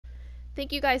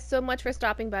Thank you guys so much for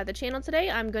stopping by the channel today.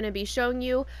 I'm going to be showing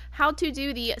you how to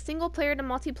do the single player to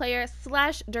multiplayer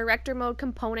 / director mode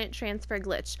component transfer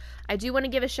glitch. I do want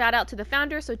to give a shout out to the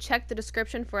founder, so check the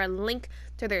description for a link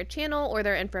to their channel or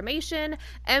their information.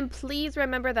 And please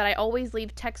remember that I always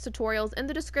leave text tutorials in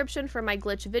the description for my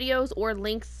glitch videos or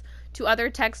links to other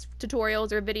text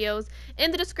tutorials or videos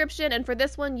in the description. And for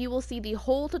this one, you will see the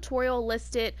whole tutorial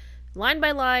listed line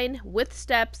by line with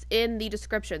steps in the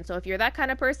description. So if you're that kind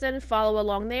of person, follow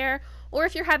along there. Or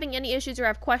if you're having any issues or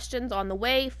have questions on the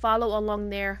way, follow along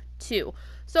there too.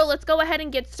 So let's go ahead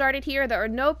and get started here. There are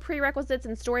no prerequisites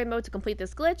in story mode to complete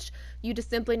this glitch. You just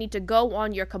simply need to go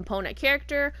on your component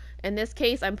character. In this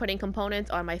case, I'm putting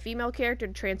components on my female character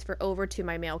to transfer over to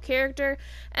my male character.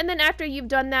 And then after you've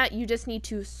done that, you just need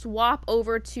to swap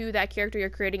over to that character you're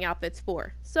creating outfits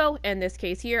for. So in this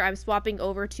case here, I'm swapping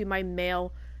over to my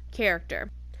male character.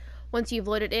 Once you've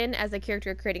loaded in as the character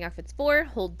you're creating outfits for,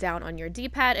 hold down on your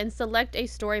D-pad and select a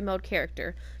story mode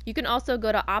character. You can also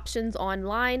go to options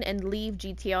online and leave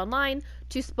GTA Online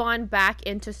to spawn back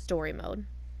into story mode.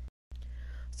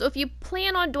 So if you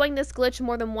plan on doing this glitch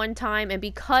more than one time, and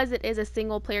because it is a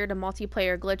single player to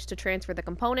multiplayer glitch to transfer the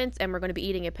components and we're going to be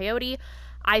eating a peyote,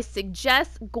 I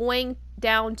suggest going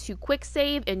down to quick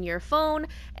save in your phone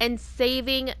and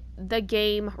saving the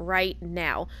game right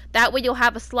now. That way you'll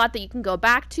have a slot that you can go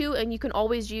back to, and you can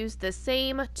always use the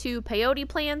same 2 peyote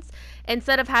plants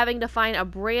instead of having to find a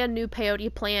brand new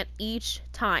peyote plant each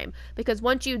time. Because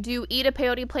once you do eat a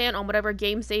peyote plant on whatever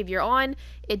game save you're on,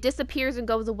 it disappears and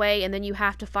goes away, and then you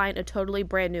have to find a totally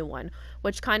brand new one,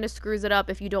 which kind of screws it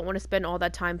up if you don't want to spend all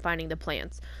that time finding the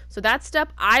plants. So that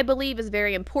step, I believe, is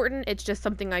very important. It's just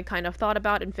something I kind of thought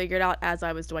about and figured out as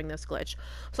I was doing this glitch.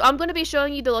 So I'm going to be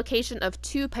showing you the location of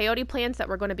 2 peyote plants that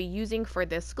we're going to be using for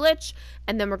this glitch,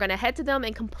 and then we're going to head to them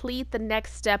and complete the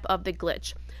next step of the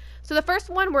glitch. So the first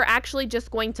one we're actually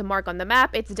just going to mark on the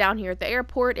map. It's down here at the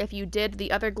airport. If you did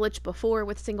the other glitch before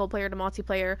with single player to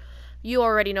multiplayer, you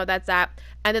already know that's that.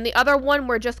 And then the other one,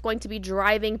 we're just going to be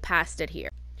driving past it here.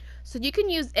 So you can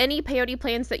use any peyote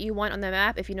plants that you want on the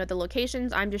map if you know the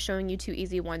locations. I'm just showing you 2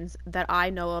 easy ones that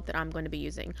I know of that I'm going to be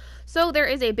using. So there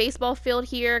is a baseball field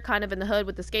here, kind of in the hood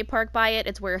with the skate park by it.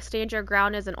 It's where Stand Your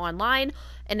Ground is in online,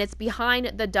 and it's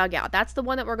behind the dugout. That's the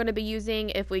one that we're going to be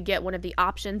using if we get one of the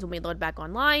options when we load back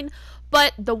online.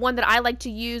 But the one that I like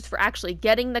to use for actually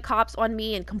getting the cops on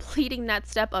me and completing that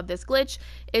step of this glitch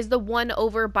is the one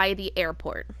over by the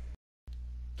airport.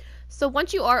 So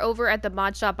once you are over at the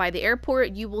mod shop by the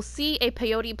airport, you will see a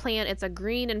peyote plant. It's a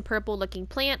green and purple looking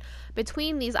plant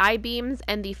between these I-beams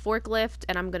and the forklift,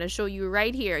 and I'm going to show you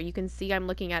right here. You can see I'm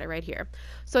looking at it right here.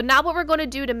 So now what we're going to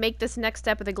do to make this next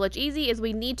step of the glitch easy is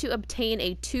we need to obtain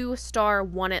a 2-star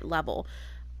wanted level.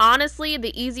 Honestly,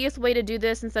 the easiest way to do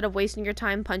this, instead of wasting your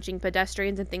time punching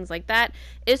pedestrians and things like that,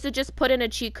 is to just put in a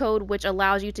cheat code which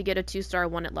allows you to get a 2-star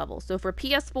wanted level. So for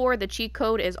PS4, the cheat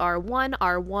code is R1,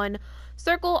 R1,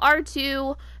 circle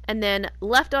R2, and then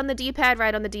left on the D-pad,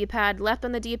 right on the D-pad, left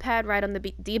on the D-pad, right on the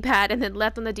D-pad, and then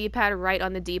left on the D-pad, right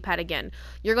on the D-pad again.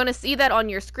 You're going to see that on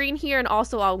your screen here, and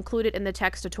also I'll include it in the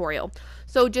text tutorial.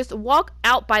 So just walk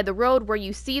out by the road where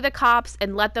you see the cops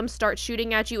and let them start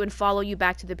shooting at you and follow you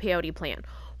back to the peyote plant.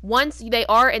 Once they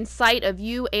are in sight of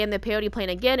you and the peyote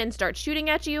plant again and start shooting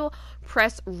at you,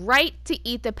 press right to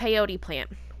eat the peyote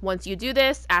plant. Once you do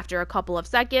this, after a couple of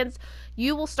seconds,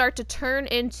 you will start to turn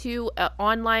into an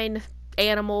online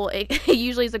animal. It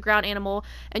usually is a ground animal,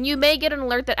 and you may get an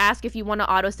alert that asks if you want to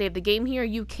autosave the game here.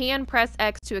 You can press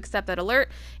X to accept that alert.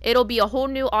 It'll be a whole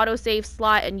new autosave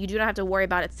slot, and you do not have to worry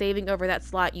about it saving over that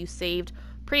slot you saved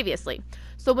previously.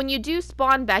 So when you do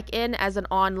spawn back in as an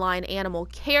online animal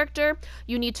character,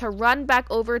 you need to run back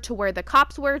over to where the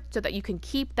cops were so that you can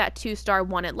keep that 2-star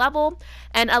wanted level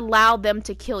and allow them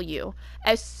to kill you.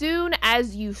 As soon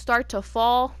as you start to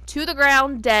fall to the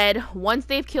ground dead, once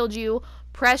they've killed you,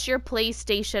 press your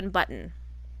PlayStation button.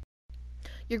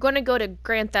 You're going to go to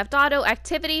Grand Theft Auto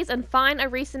Activities and find a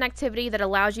recent activity that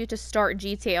allows you to start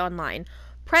GTA Online.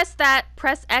 Press that,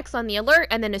 press X on the alert,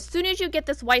 and then as soon as you get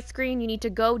this white screen, you need to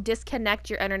go disconnect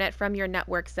your internet from your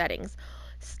network settings.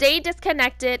 Stay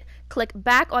disconnected, click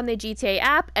back on the GTA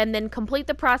app, and then complete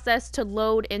the process to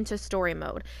load into story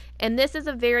mode. And this is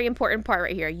a very important part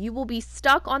right here. You will be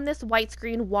stuck on this white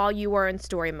screen while you are in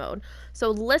story mode.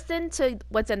 So listen to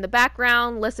what's in the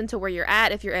background, listen to where you're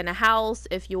at, if you're in a house,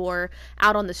 if you're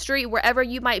out on the street, wherever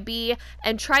you might be,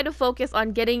 and try to focus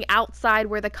on getting outside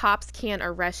where the cops can't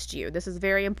arrest you. This is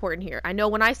very important here. I know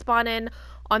when I spawn in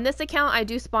On this account, I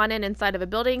do spawn in inside of a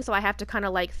building, so I have to kind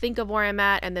of like think of where I'm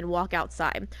at and then walk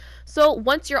outside. So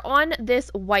once you're on this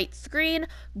white screen,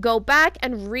 go back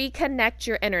and reconnect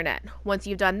your internet. Once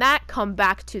you've done that, come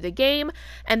back to the game,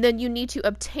 and then you need to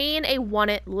obtain a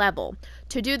wanted level.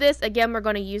 To do this, again, we're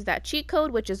going to use that cheat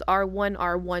code, which is R1,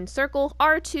 R1 circle,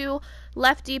 R2,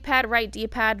 left D-pad, right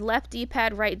D-pad, left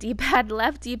D-pad, right D-pad,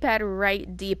 left D-pad,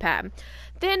 right D-pad.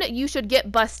 Then you should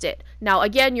get busted. Now,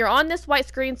 again, you're on this white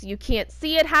screen, so you can't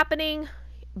see it happening,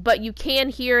 but you can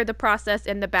hear the process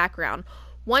in the background.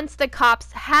 Once the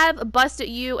cops have busted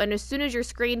you, and as soon as your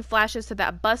screen flashes to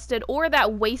that busted or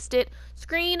that wasted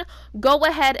screen, go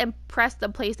ahead and press the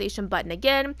PlayStation button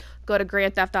again, go to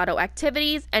Grand Theft Auto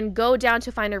Activities, and go down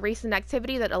to find a recent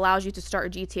activity that allows you to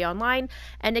start GTA Online,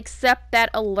 and accept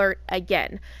that alert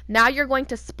again. Now you're going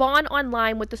to spawn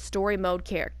online with the story mode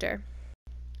character.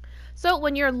 So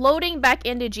when you're loading back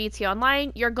into GTA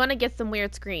Online, you're going to get some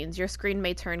weird screens. Your screen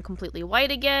may turn completely white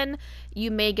again.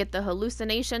 You may get the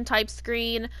hallucination type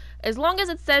screen. As long as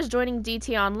it says joining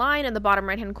GTA Online in the bottom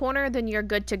right hand corner, then you're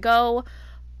good to go.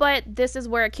 But this is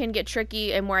where it can get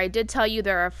tricky, and where I did tell you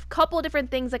there are a couple of different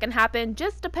things that can happen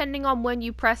just depending on when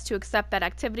you press to accept that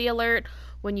activity alert,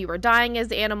 when you were dying as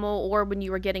the animal, or when you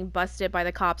were getting busted by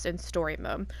the cops in story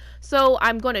mode. So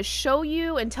I'm going to show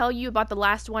you and tell you about the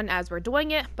last one as we're doing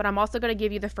it, but I'm also going to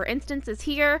give you the for instances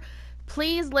here.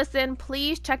 Please listen,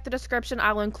 please check the description.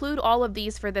 I will include all of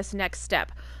these for this next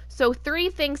step. So 3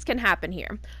 things can happen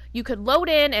here. You could load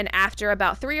in, and after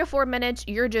about 3 or 4 minutes,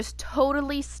 you're just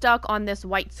totally stuck on this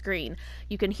white screen.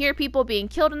 You can hear people being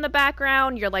killed in the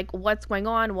background. You're like, what's going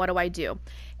on? What do I do?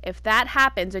 If that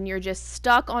happens and you're just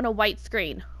stuck on a white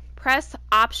screen, press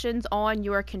options on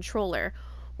your controller.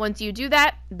 Once you do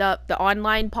that, the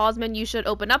online pause menu should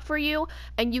open up for you,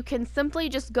 and you can simply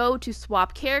just go to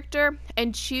swap character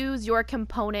and choose your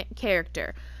component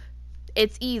character.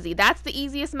 It's easy. That's the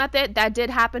easiest method. That did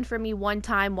happen for me one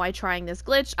time while trying this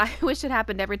glitch. I wish it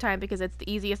happened every time because it's the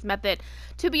easiest method,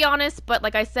 to be honest, but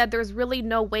like I said, there's really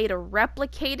no way to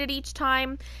replicate it each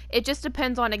time. It just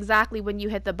depends on exactly when you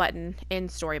hit the button in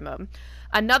story mode.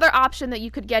 Another option that you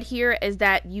could get here is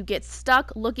that you get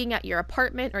stuck looking at your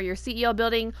apartment or your CEO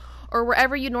building or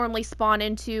wherever you normally spawn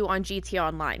into on GTA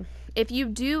Online. If you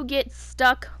do get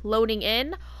stuck loading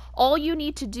in, all you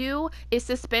need to do is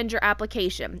suspend your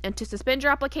application. And to suspend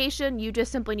your application, you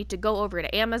just simply need to go over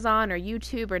to Amazon or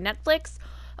YouTube or Netflix,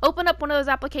 open up one of those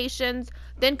applications,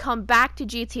 then come back to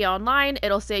GTA Online.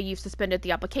 It'll say you've suspended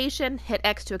the application, hit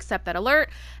X to accept that alert,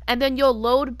 and then you'll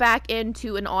load back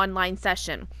into an online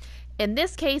session. In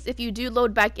this case, if you do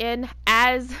load back in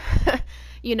as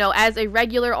as a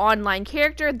regular online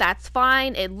character, that's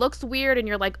fine. It looks weird and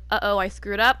you're like, uh-oh, I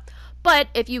screwed up. But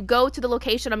if you go to the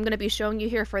location I'm going to be showing you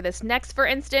here for this next, for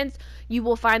instance, you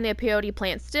will find the peyote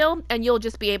plant still, and you'll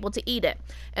just be able to eat it.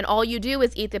 And all you do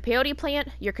is eat the peyote plant,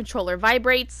 your controller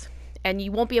vibrates, and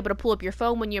you won't be able to pull up your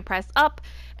phone when you press up,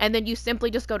 and then you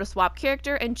simply just go to swap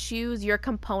character and choose your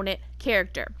component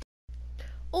character.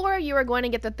 Or you are going to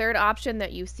get the third option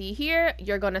that you see here.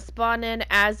 You're going to spawn in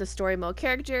as the story mode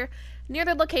character. Near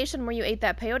the location where you ate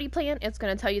that peyote plant, it's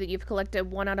going to tell you that you've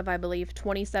collected 1 out of, I believe,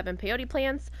 27 peyote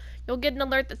plants. You'll get an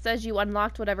alert that says you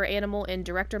unlocked whatever animal in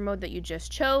director mode that you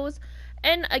just chose.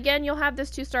 And again, you'll have this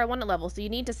 2-star wanted level, so you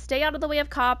need to stay out of the way of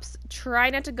cops, try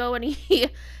not to go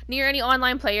near any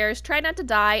online players, try not to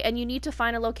die, and you need to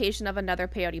find a location of another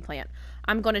peyote plant.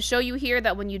 I'm going to show you here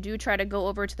that when you do try to go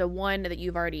over to the one that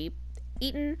you've already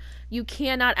eaten, you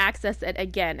cannot access it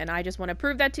again, and I just want to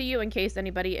prove that to you in case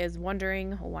anybody is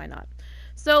wondering why not.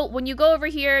 So when you go over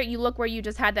here, you look where you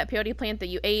just had that peyote plant that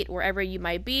you ate, wherever you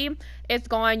might be, it's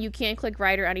gone. You can't click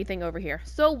right or anything over here.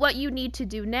 So what you need to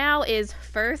do now is,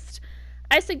 first,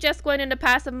 I suggest going into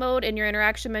passive mode in your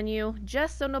interaction menu,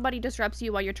 just so nobody disrupts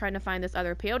you while you're trying to find this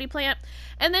other peyote plant,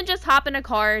 and then just hop in a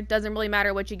car, doesn't really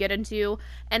matter what you get into,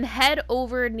 and head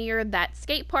over near that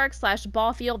skate park /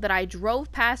 ball field that I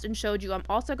drove past and showed you. I'm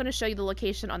also going to show you the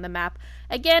location on the map,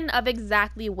 again, of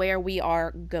exactly where we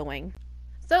are going.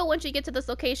 So once you get to this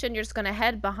location, you're just going to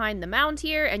head behind the mound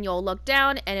here, and you'll look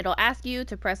down, and it'll ask you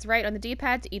to press right on the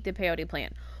D-pad to eat the peyote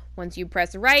plant. Once you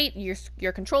press right,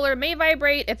 your controller may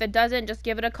vibrate. If it doesn't, just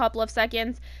give it a couple of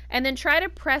seconds, and then try to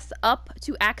press up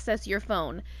to access your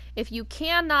phone. If you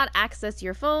cannot access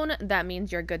your phone, that means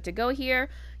you're good to go here.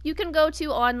 You can go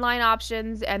to online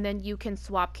options, and then you can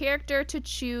swap character to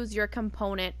choose your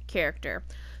component character.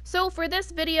 So for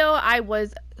this video, I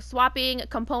was swapping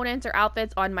components or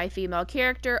outfits on my female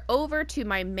character over to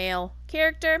my male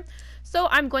character. So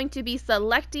I'm going to be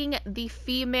selecting the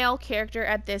female character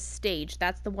at this stage.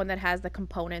 That's the one that has the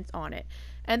components on it.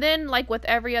 And then, like with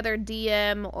every other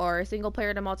DM or single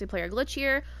player to multiplayer glitch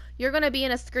here, you're going to be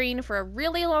in a screen for a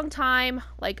really long time,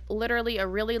 like literally a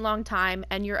really long time,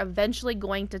 and you're eventually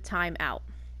going to time out.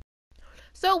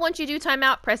 So once you do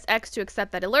timeout, press X to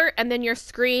accept that alert, and then your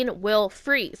screen will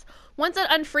freeze. Once it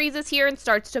unfreezes here and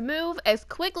starts to move, as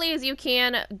quickly as you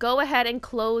can, go ahead and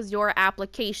close your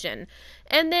application.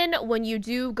 And then when you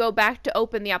do go back to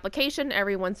open the application,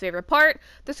 everyone's favorite part,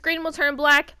 the screen will turn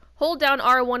black. Hold down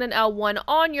R1 and L1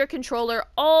 on your controller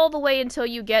all the way until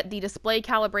you get the display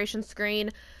calibration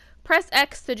screen. Press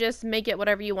X to just make it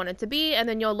whatever you want it to be, and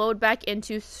then you'll load back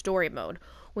into story mode.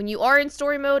 When you are in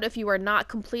story mode, if you are not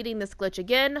completing this glitch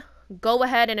again, go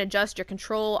ahead and adjust your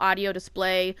control, audio,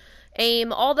 display,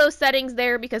 aim, all those settings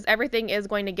there, because everything is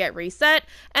going to get reset,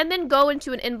 and then go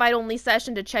into an invite-only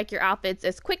session to check your outfits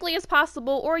as quickly as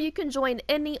possible, or you can join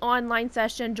any online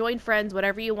session, join friends,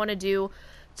 whatever you want to do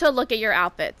to look at your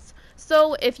outfits.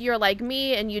 So if you're like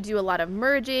me and you do a lot of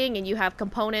merging and you have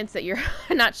components that you're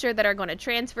not sure that are going to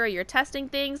transfer, you're testing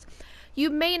things, you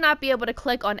may not be able to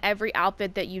click on every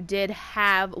outfit that you did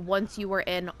have once you were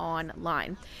in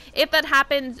online. If that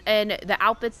happens and the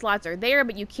outfit slots are there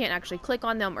but you can't actually click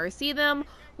on them or see them,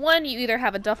 one, you either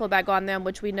have a duffel bag on them,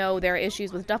 which we know there are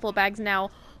issues with duffel bags now,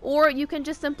 or you can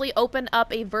just simply open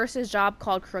up a versus job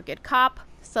called Crooked Cop,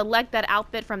 select that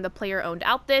outfit from the player-owned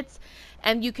outfits,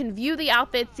 and you can view the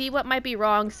outfit, see what might be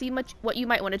wrong, see what you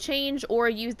might want to change, or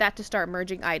use that to start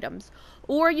merging items.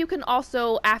 Or you can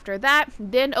also, after that,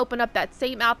 then open up that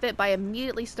same outfit by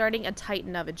immediately starting a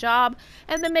Titan of a job,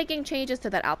 and then making changes to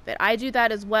that outfit. I do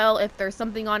that as well if there's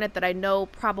something on it that I know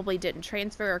probably didn't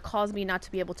transfer or caused me not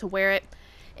to be able to wear it.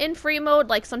 In free mode,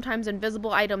 like sometimes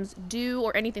invisible items do,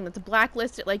 or anything that's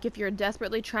blacklisted, like if you're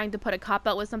desperately trying to put a cop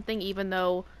out with something even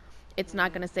though it's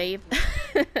not going to save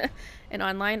in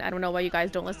online, I don't know why you guys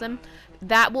don't listen,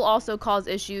 that will also cause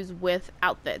issues with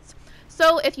outfits.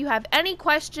 So if you have any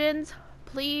questions,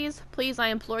 please, I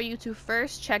implore you to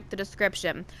first check the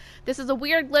description. This is a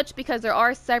weird glitch because there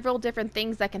are several different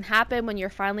things that can happen when you're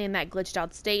finally in that glitched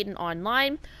out state and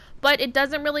online, but it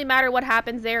doesn't really matter what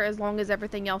happens there as long as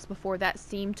everything else before that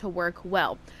seemed to work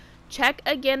well. Check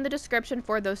again the description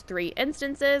for those 3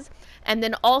 instances, and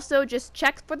then also just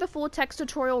check for the full text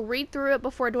tutorial, read through it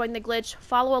before doing the glitch,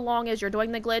 follow along as you're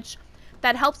doing the glitch.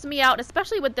 That helps me out,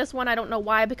 especially with this one. I don't know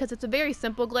why, because it's a very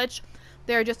simple glitch.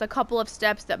 There are just a couple of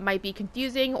steps that might be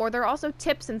confusing, or there are also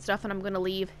tips and stuff that I'm going to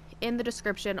leave in the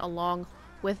description along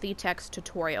with the text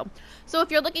tutorial. So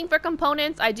if you're looking for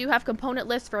components, I do have component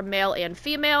lists for male and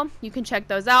female. You can check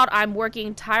those out. I'm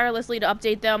working tirelessly to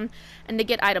update them and to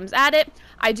get items added.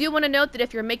 I do want to note that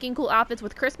if you're making cool outfits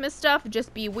with Christmas stuff,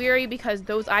 just be wary because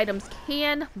those items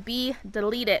can be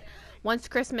deleted once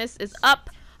Christmas is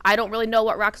up. I don't really know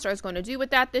what Rockstar is going to do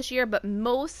with that this year, but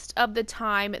most of the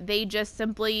time they just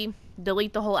simply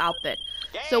delete the whole outfit.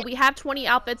 So we have 20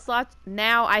 outfit slots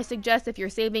now. I suggest if you're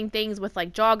saving things with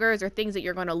like joggers or things that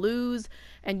you're going to lose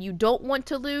and you don't want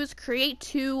to lose, create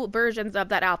 2 versions of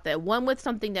that outfit. One with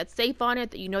something that's safe on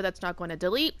it that you know that's not going to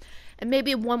delete, and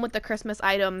maybe one with the Christmas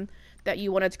item that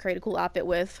you wanted to create a cool outfit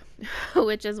with,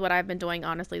 which is what I've been doing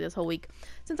honestly this whole week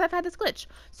since I've had this glitch.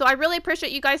 So I really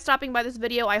appreciate you guys stopping by this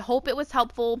video. I hope it was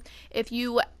helpful. If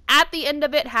you at the end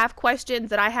of it have questions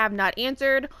that I have not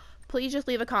answered, please just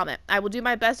leave a comment. I will do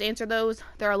my best to answer those.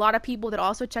 There are a lot of people that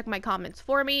also check my comments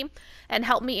for me and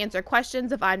help me answer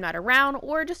questions if I'm not around,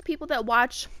 or just people that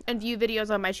watch and view videos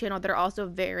on my channel that are also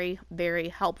very, very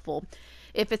helpful.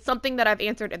 If it's something that I've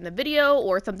answered in the video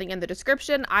or something in the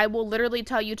description, I will literally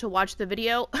tell you to watch the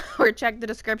video or check the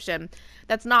description.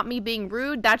 That's not me being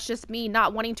rude. That's just me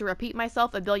not wanting to repeat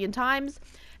myself a billion times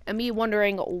and me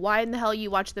wondering why in the hell you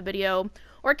watched the video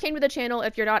or came to the channel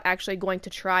if you're not actually going to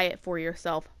try it for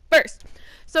yourself first.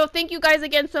 So thank you guys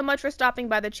again so much for stopping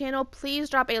by the channel. Please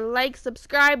drop a like,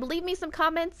 subscribe, leave me some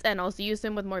comments, and I'll see you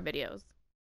soon with more videos.